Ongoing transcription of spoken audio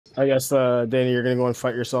I guess, Danny, you're gonna go and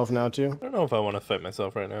fight yourself now too. I don't know if I want to fight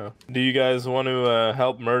myself right now. Do you guys want to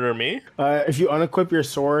help murder me? If you unequip your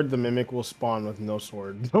sword, the mimic will spawn with no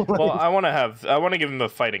sword. Well, I want to give him a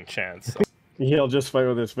fighting chance. He'll just fight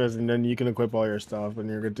with his fist, and then you can equip all your stuff, and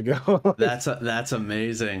you're good to go. That's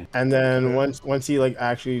amazing. And then once he like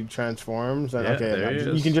actually transforms, then Yeah, okay, there he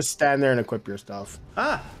you is. can just stand there and equip your stuff.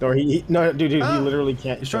 Ah, Or no, dude, he Ah! literally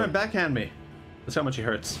can't. he's trying to backhand me. That's how much he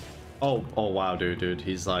hurts. Oh wow, dude.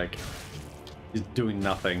 He's doing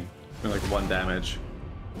nothing. Doing like 1 damage.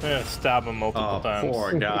 I'm gonna stab him multiple times.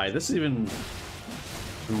 Poor guy. This is even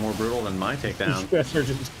more brutal than my takedown. You guys are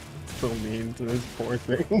just so mean to this poor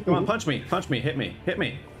thing. Come on, punch me, hit me.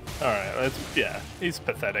 All right, yeah, he's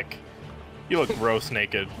pathetic. You look gross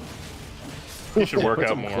naked. You should work Put out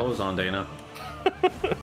some more. clothes on, Dana.